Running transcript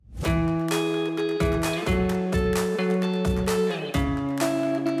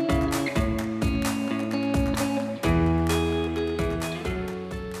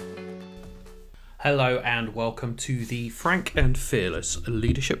Hello and welcome to the Frank and Fearless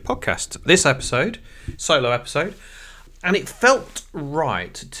Leadership Podcast. This episode, solo episode, and it felt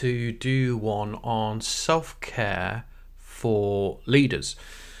right to do one on self-care for leaders.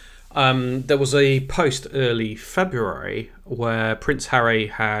 There was a post early February where Prince Harry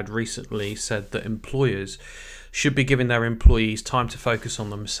had recently said that employers should be giving their employees time to focus on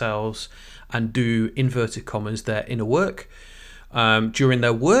themselves and do, inverted commas, their inner work during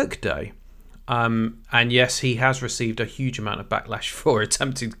their work day. And yes, he has received a huge amount of backlash for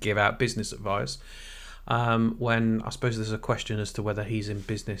attempting to give out business advice when I suppose there's a question as to whether he's in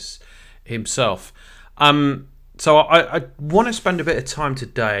business himself. So I want to spend a bit of time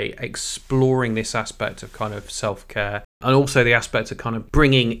today exploring this aspect of kind of self-care and also the aspect of kind of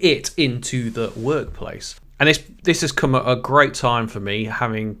bringing it into the workplace. And this has come at a great time for me,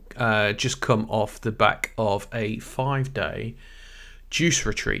 having just come off the back of a 5-day juice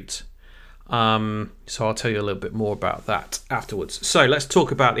retreat. So I'll tell you a little bit more about that afterwards. So let's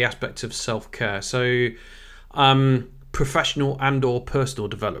talk about the aspect of self-care. So professional and or personal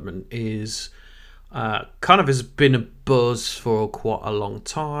development is kind of has been a buzz for quite a long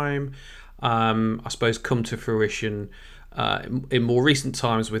time. I suppose come to fruition in more recent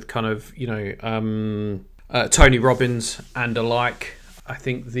times with kind of, Tony Robbins and alike. I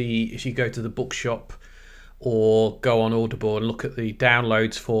think if you go to the bookshop or go on Audible and look at the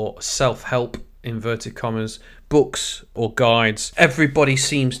downloads for self-help, inverted commas, books or guides, everybody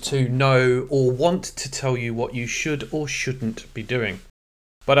seems to know or want to tell you what you should or shouldn't be doing.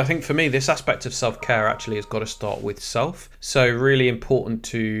 But I think for me, this aspect of self-care actually has got to start with self. So really important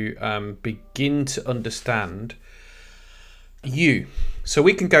to begin to understand you. So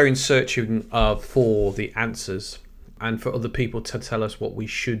we can go in searching for the answers and for other people to tell us what we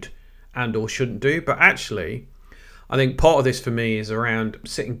should and or shouldn't do. But actually, I think part of this for me is around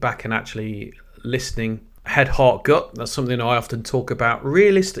sitting back and actually listening, head, heart, gut. That's something I often talk about.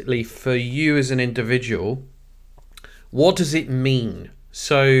 Realistically, for you as an individual, what does it mean?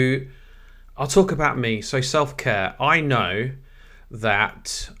 So I'll talk about me. So self-care, I know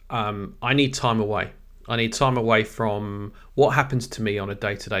that I need time away. I need time away from what happens to me on a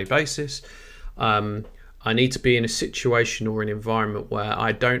day-to-day basis. I need to be in a situation or an environment where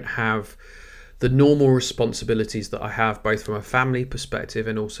I don't have the normal responsibilities that I have, both from a family perspective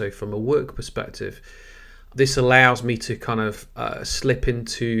and also from a work perspective. This allows me to kind of slip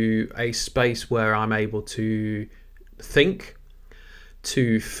into a space where I'm able to think,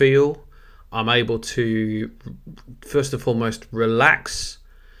 to feel. I'm able to, first and foremost, relax,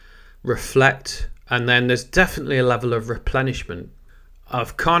 reflect, and then there's definitely a level of replenishment.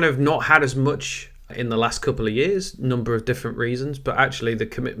 I've kind of not had as much in the last couple of years, number of different reasons, but actually the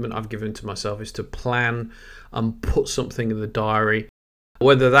commitment I've given to myself is to plan and put something in the diary,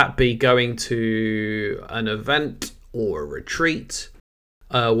 whether that be going to an event or a retreat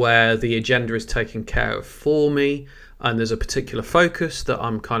where the agenda is taken care of for me and there's a particular focus that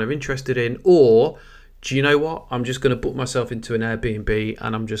I'm kind of interested in, or do you know what? I'm just going to book myself into an Airbnb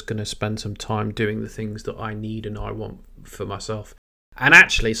and I'm just going to spend some time doing the things that I need and I want for myself. And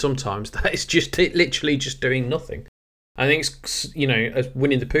actually, sometimes that is just literally just doing nothing. I think it's, as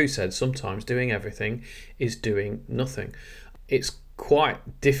Winnie the Pooh said, sometimes doing everything is doing nothing. It's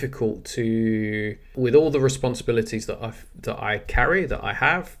quite difficult to, with all the responsibilities that I carry, that I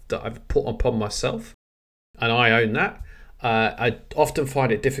have, that I've put upon myself, and I own that. I often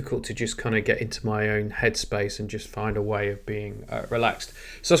find it difficult to just kind of get into my own headspace and just find a way of being relaxed.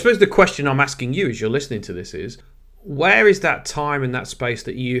 So I suppose the question I'm asking you as you're listening to this is, where is that time and that space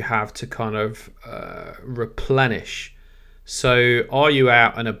that you have to kind of replenish? So are you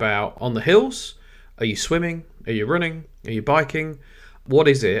out and about on the hills? Are you swimming? Are you running? Are you biking? What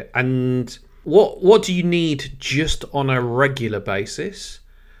is it? And what do you need just on a regular basis?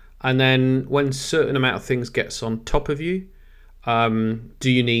 And then when a certain amount of things gets on top of you,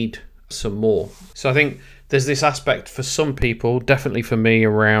 do you need some more? So I think there's this aspect for some people, definitely for me,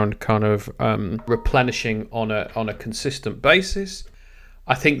 around kind of replenishing on a consistent basis.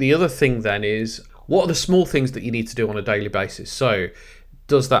 I think the other thing then is, what are the small things that you need to do on a daily basis? So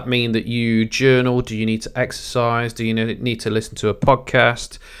does that mean that you journal? Do you need to exercise? Do you need to listen to a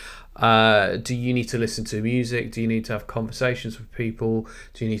podcast? Do you need to listen to music? Do you need to have conversations with people?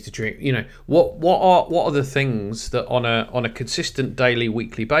 Do you need to drink? What are the things that on a consistent daily,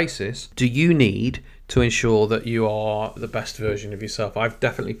 weekly basis do you need to ensure that you are the best version of yourself? I've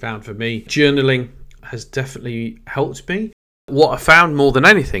definitely found, for me, journaling has definitely helped me. What I found more than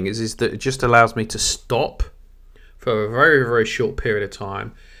anything is that it just allows me to stop for a very, very short period of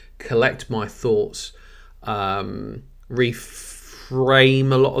time, collect my thoughts,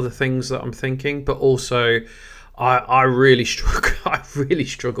 frame a lot of the things that I'm thinking, but also I really struggle. I really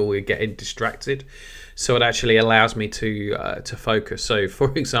struggle with getting distracted. So it actually allows me to focus. So,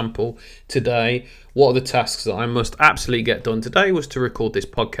 for example, today, what are the tasks that I must absolutely get done today was to record this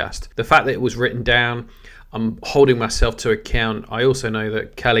podcast. The fact that it was written down, I'm holding myself to account. I also know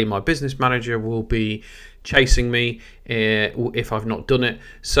that Kelly, my business manager, will be chasing me if I've not done it.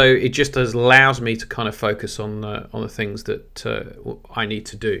 So it just allows me to kind of focus on the things that I need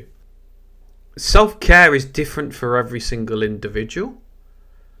to do. Self-care is different for every single individual.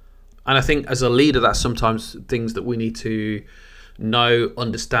 And I think as a leader, that's sometimes things that we need to know,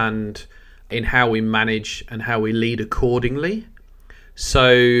 understand in how we manage and how we lead accordingly.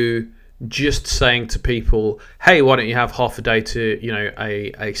 So just saying to people, hey, why don't you have half a day to,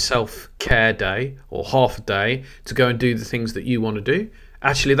 a self-care day or half a day to go and do the things that you want to do.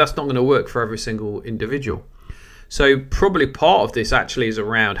 Actually, that's not going to work for every single individual. So probably part of this actually is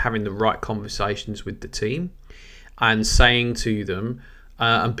around having the right conversations with the team and saying to them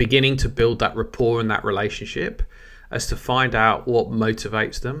and beginning to build that rapport and that relationship as to find out what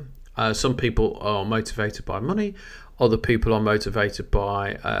motivates them. Some people are motivated by money. Other people are motivated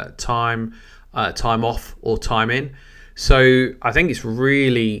by time off or time in. So I think it's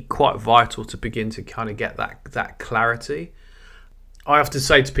really quite vital to begin to kind of get that clarity. I often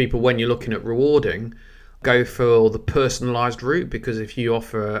say to people, when you're looking at rewarding, go for the personalized route, because if you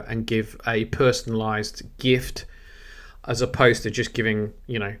offer and give a personalized gift as opposed to just giving,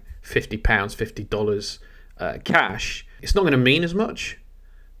 £50, $50 cash, it's not going to mean as much.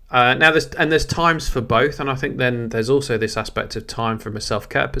 Now there's times for both, and I think then there's also this aspect of time from a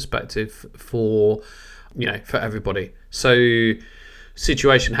self-care perspective for everybody. So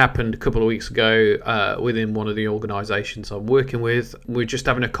situation happened a couple of weeks ago within one of the organisations I'm working with. We're just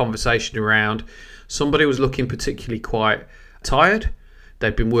having a conversation around somebody was looking particularly quite tired.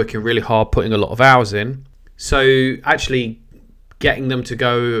 They'd been working really hard, putting a lot of hours in. So actually getting them to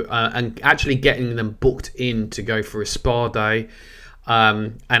go and actually getting them booked in to go for a spa day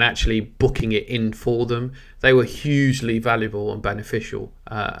and actually booking it in for them, they were hugely valuable and beneficial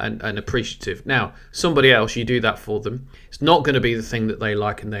and appreciative. Now, somebody else, you do that for them, it's not going to be the thing that they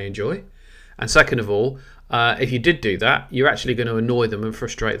like and they enjoy. And second of all, if you did do that, you're actually going to annoy them and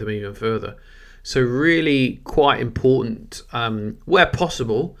frustrate them even further. So really quite important where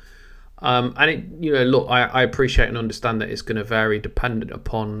possible. And look, I appreciate and understand that it's going to vary dependent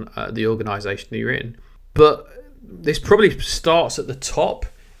upon the organisation that you're in. But this probably starts at the top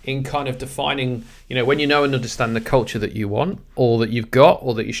in kind of defining, when you know and understand the culture that you want or that you've got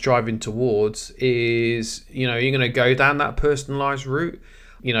or that you're striving towards is, you're going to go down that personalised route.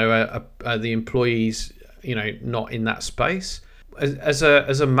 The employees, not in that space. As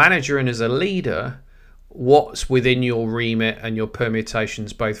a manager and as a leader, what's within your remit and your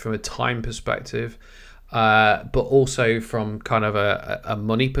permutations, both from a time perspective, but also from kind of a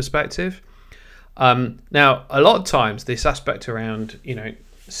money perspective. Now, a lot of times, this aspect around,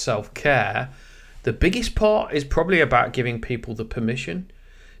 self-care, the biggest part is probably about giving people the permission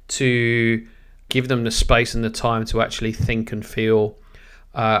to give them the space and the time to actually think and feel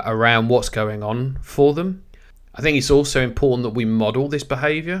around what's going on for them. I think it's also important that we model this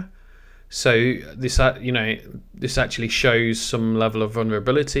behaviour. So this actually shows some level of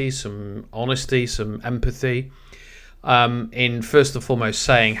vulnerability, some honesty, some empathy. In first and foremost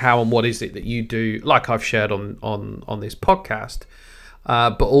saying how and what is it that you do, like I've shared on this podcast,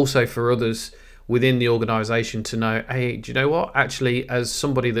 but also for others within the organisation to know, hey, do you know what? Actually, as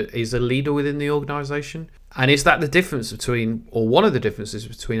somebody that is a leader within the organisation, and is that the difference between, or one of the differences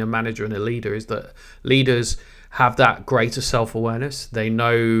between a manager and a leader, is that leaders have that greater self-awareness. They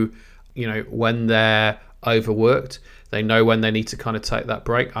know, when they're overworked. They know when they need to kind of take that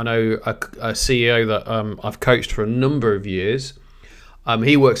break. I know a CEO that I've coached for a number of years.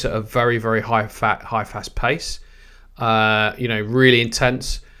 He works at a very, very high fast pace, really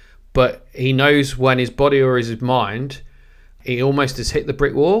intense. But he knows when his body or his mind, he almost has hit the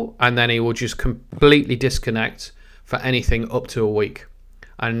brick wall, and then he will just completely disconnect for anything up to a week.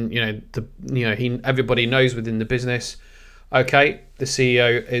 And everybody knows within the business, okay, the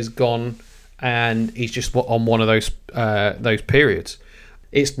CEO is gone, and he's just on one of those periods.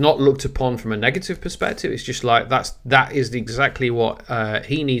 It's not looked upon from a negative perspective. It's just like that is exactly what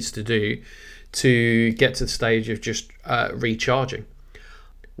he needs to do to get to the stage of just recharging.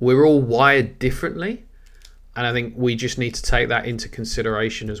 We're all wired differently, and I think we just need to take that into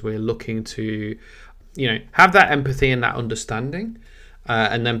consideration as we're looking to, have that empathy and that understanding,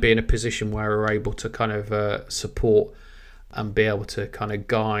 and then be in a position where we're able to kind of support and be able to kind of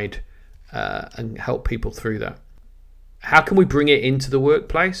guide and help people through that. how can we bring it into the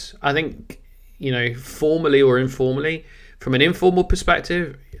workplace? I think, formally or informally, from an informal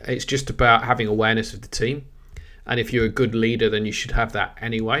perspective, it's just about having awareness of the team. And if you're a good leader, then you should have that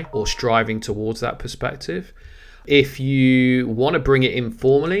anyway, or striving towards that perspective. If you want to bring it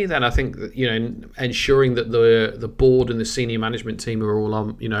informally, then I think that, ensuring that the board and the senior management team are all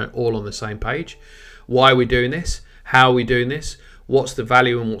on the same page. Why are we doing this? How are we doing this? What's the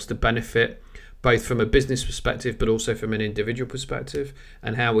value and what's the benefit, both from a business perspective, but also from an individual perspective,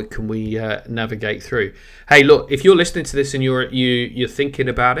 and how can we navigate through? Hey, look, if you're listening to this and you're thinking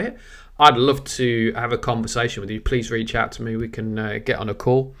about it, I'd love to have a conversation with you. Please reach out to me. We can get on a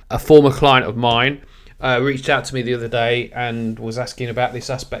call. A former client of mine reached out to me the other day and was asking about this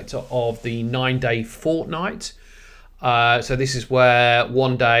aspect of the 9-day fortnight. So this is where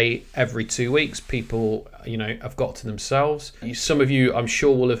one day every 2 weeks, people, have got to themselves. Some of you, I'm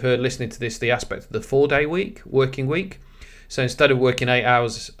sure, will have heard listening to this, the aspect of the 4-day working week. So instead of working 8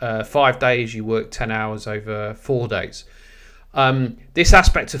 hours, 5 days, you work 10 hours over 4 days. This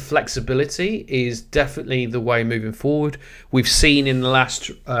aspect of flexibility is definitely the way moving forward. We've seen in the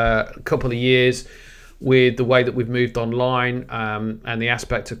last couple of years with the way that we've moved online and the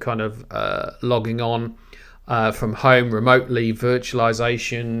aspect of kind of logging on from home remotely,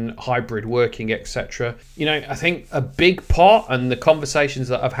 virtualization, hybrid working, etc. I think a big part, and the conversations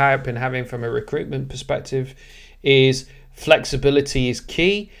that I've been having from a recruitment perspective, is flexibility is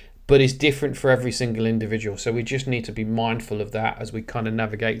key, but is different for every single individual. So we just need to be mindful of that as we kind of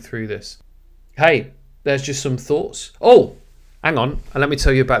navigate through this. Hey, there's just some thoughts. Oh, hang on, and let me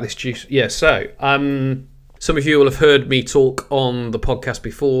tell you about this juice. Yeah, so some of you will have heard me talk on the podcast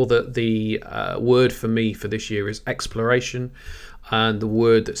before that the word for me for this year is exploration, and the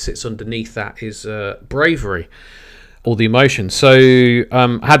word that sits underneath that is bravery, or the emotion. So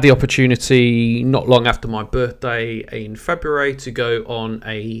I had the opportunity not long after my birthday in February to go on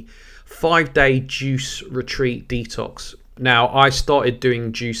a 5-day juice retreat detox. Now, I started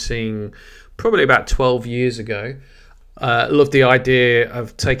doing juicing probably about 12 years ago. Love the idea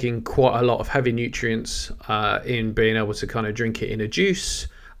of taking quite a lot of heavy nutrients in being able to kind of drink it in a juice.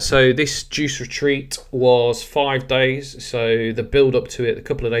 So this juice retreat was 5 days. So the build up to it, a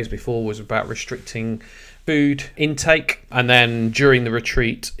couple of days before, was about restricting food intake. And then during the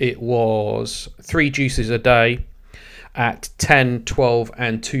retreat, it was 3 juices a day at 10, 12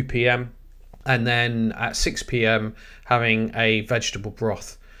 and 2 p.m. And then at 6 p.m. having a vegetable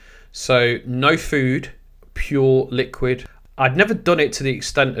broth. So no food, pure liquid. I'd never done it to the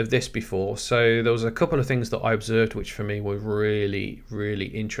extent of this before, so there was a couple of things that I observed which for me were really, really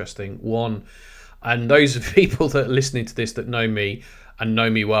interesting. One, and those of people that are listening to this that know me and know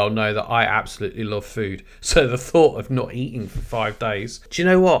me well know that I absolutely love food. So the thought of not eating for 5 days, do you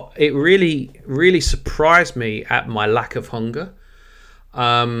know what? It really, really surprised me at my lack of hunger.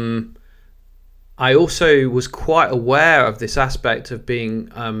 I also was quite aware of this aspect of being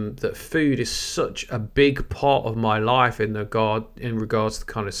that food is such a big part of my life in regards to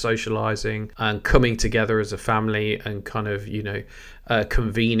kind of socializing and coming together as a family and kind of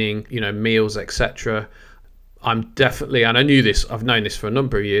convening meals, etc. I'm definitely, and I knew this, I've known this for a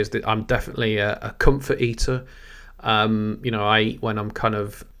number of years, that I'm definitely a comfort eater. I eat when I'm kind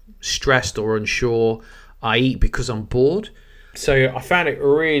of stressed or unsure. I eat because I'm bored. So I found it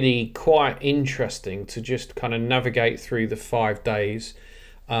really quite interesting to just kind of navigate through the 5 days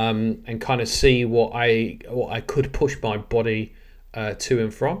and kind of see what I could push my body to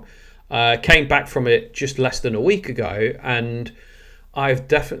and from. Came back from it just less than a week ago, and I've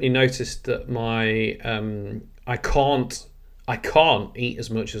definitely noticed that my I can't eat as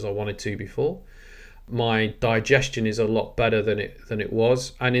much as I wanted to before. My digestion is a lot better than it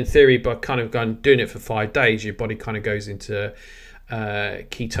was, and in theory, by kind of doing it for 5 days, your body kind of goes into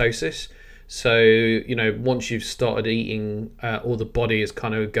ketosis. So once you've started eating, all the body is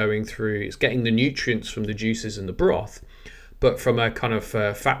kind of going through, it's getting the nutrients from the juices and the broth, but from a kind of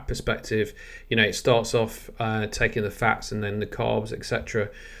fat perspective, it starts off taking the fats and then the carbs, etc.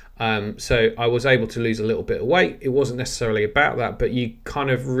 So I was able to lose a little bit of weight. It wasn't necessarily about that, but you kind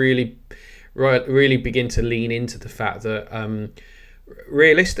of really begin to lean into the fact that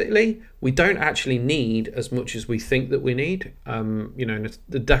realistically we don't actually need as much as we think that we need.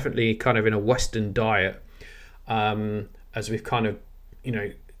 Definitely kind of in a Western diet, as we've kind of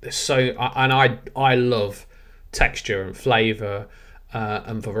I love texture and flavor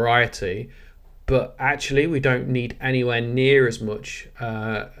and variety, but actually we don't need anywhere near as much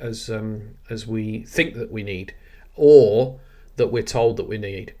as we think that we need, or that we're told that we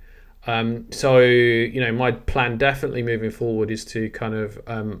need. My plan definitely moving forward is to kind of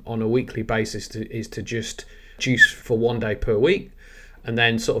on a weekly basis to just juice for 1 day per week, and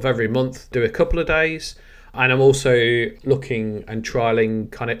then sort of every month do a couple of days. And I'm also looking and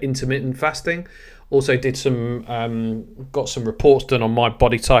trialing kind of intermittent fasting. Also did got some reports done on my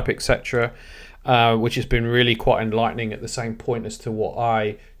body type, etc., which has been really quite enlightening at the same point as to what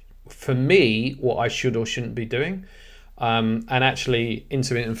I should or shouldn't be doing. And actually,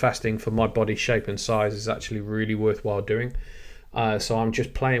 intermittent fasting for my body shape and size is actually really worthwhile doing. So I'm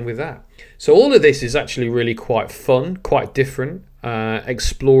just playing with that. So all of this is actually really quite fun, quite different,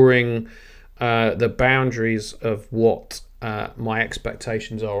 exploring the boundaries of what my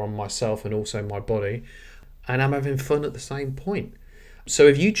expectations are on myself and also my body. And I'm having fun at the same point. So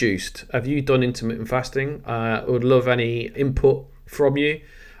have you juiced? Have you done intermittent fasting? I would love any input from you,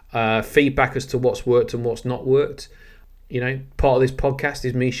 feedback as to what's worked and what's not worked. Part of this podcast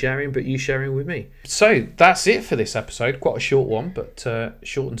is me sharing, but you sharing with me. So that's it for this episode. Quite a short one, but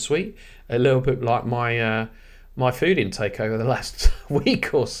short and sweet. A little bit like my food intake over the last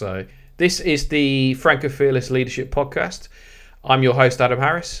week or so. This is the Frank and Fearless Leadership Podcast. I'm your host, Adam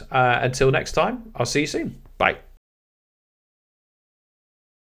Harris. Until next time, I'll see you soon. Bye.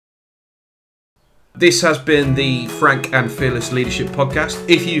 This has been the Frank and Fearless Leadership Podcast.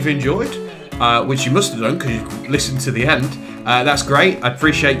 If you've enjoyed, which you must have done because you've listened to the end, that's great. I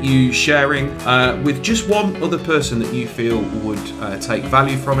appreciate you sharing with just one other person that you feel would take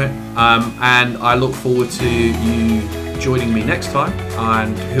value from it. And I look forward to you joining me next time,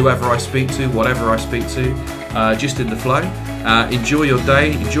 and whoever I speak to, whatever I speak to, just in the flow. Enjoy your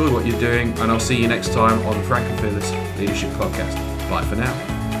day, enjoy what you're doing, and I'll see you next time on the Frank and Fearless Leadership Podcast. Bye for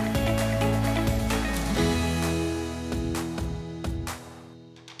now.